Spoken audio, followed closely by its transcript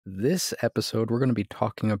This episode, we're going to be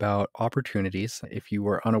talking about opportunities. If you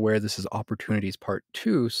were unaware, this is opportunities part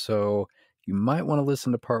two. So you might want to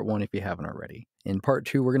listen to part one if you haven't already. In part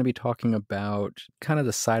two, we're going to be talking about kind of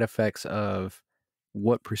the side effects of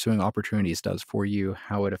what pursuing opportunities does for you,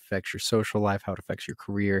 how it affects your social life, how it affects your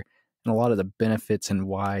career, and a lot of the benefits and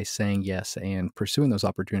why saying yes and pursuing those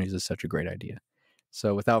opportunities is such a great idea.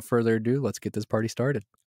 So without further ado, let's get this party started.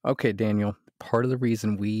 Okay, Daniel, part of the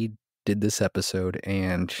reason we did this episode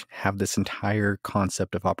and have this entire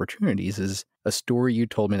concept of opportunities is a story you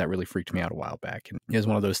told me that really freaked me out a while back. And it was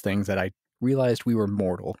one of those things that I realized we were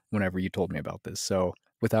mortal whenever you told me about this. So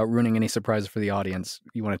without ruining any surprises for the audience,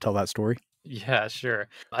 you want to tell that story? Yeah, sure.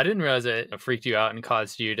 I didn't realize it freaked you out and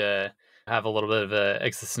caused you to have a little bit of an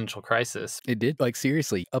existential crisis. It did. Like,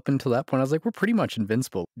 seriously, up until that point, I was like, we're pretty much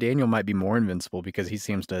invincible. Daniel might be more invincible because he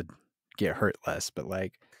seems to get hurt less. But,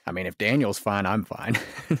 like, I mean, if Daniel's fine, I'm fine.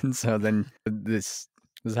 And so then this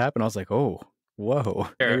happened. I was like, oh, whoa.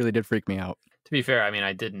 It Fair. really did freak me out. To be fair, I mean,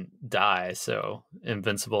 I didn't die, so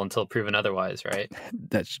invincible until proven otherwise, right?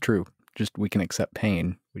 That's true. Just we can accept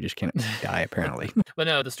pain. We just can't die, apparently. But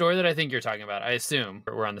no, the story that I think you're talking about, I assume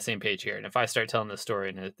we're on the same page here. And if I start telling this story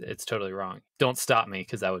and it's totally wrong, don't stop me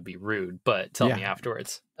because that would be rude, but tell me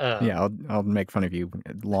afterwards. Yeah, I'll make fun of you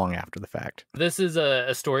long after the fact. This is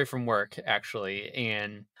a story from work, actually.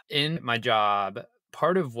 And in my job,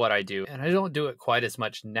 part of what I do, and I don't do it quite as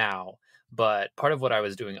much now, but part of what I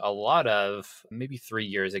was doing a lot of maybe 3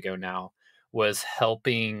 years ago now was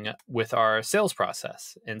helping with our sales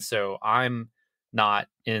process. And so I'm not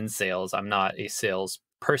in sales. I'm not a sales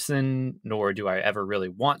person, nor do I ever really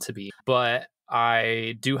want to be. But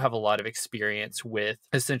I do have a lot of experience with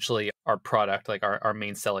essentially our product, like our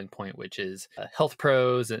main selling point, which is Health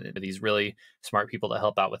Pros and these really smart people to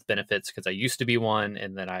help out with benefits because I used to be one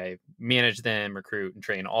and then I manage them, recruit and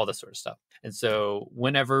train, all this sort of stuff. And so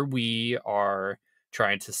whenever we are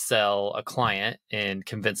trying to sell a client and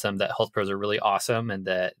convince them that Health Pros are really awesome and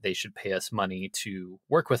that they should pay us money to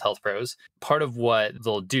work with Health Pros, part of what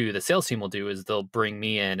they'll do, the sales team will do, is they'll bring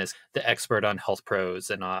me in as the expert on Health Pros.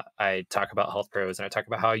 And I talk about Health Pros and I talk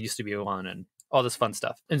about how I used to be one and all this fun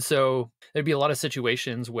stuff. And so there'd be a lot of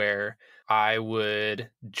situations where I would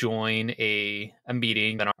join a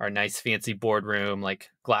meeting in our nice fancy boardroom,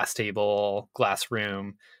 like glass table, glass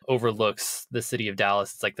room, overlooks the city of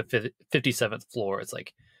Dallas. It's like the 57th floor. It's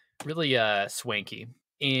like really swanky.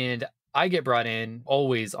 And I get brought in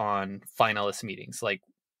always on finalist meetings, like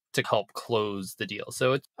to help close the deal.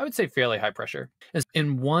 So it's, I would say, fairly high pressure.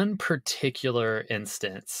 In one particular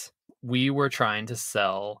instance, we were trying to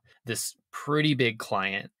sell this pretty big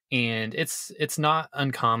client. And it's not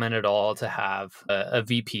uncommon at all to have a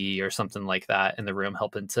VP or something like that in the room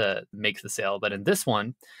helping to make the sale. But in this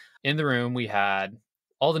one, in the room, we had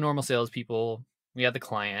all the normal salespeople. We had the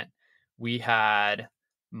client. We had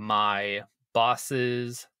my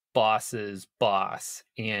boss's boss's boss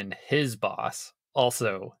and his boss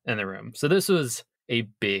also in the room. So this was a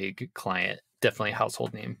big client, definitely a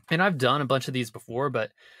household name. And I've done a bunch of these before,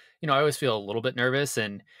 but I always feel a little bit nervous,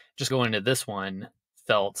 and just going into this one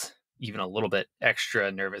felt even a little bit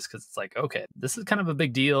extra nervous because it's like, okay, this is kind of a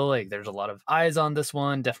big deal. Like there's a lot of eyes on this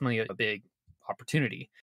one, definitely a big opportunity.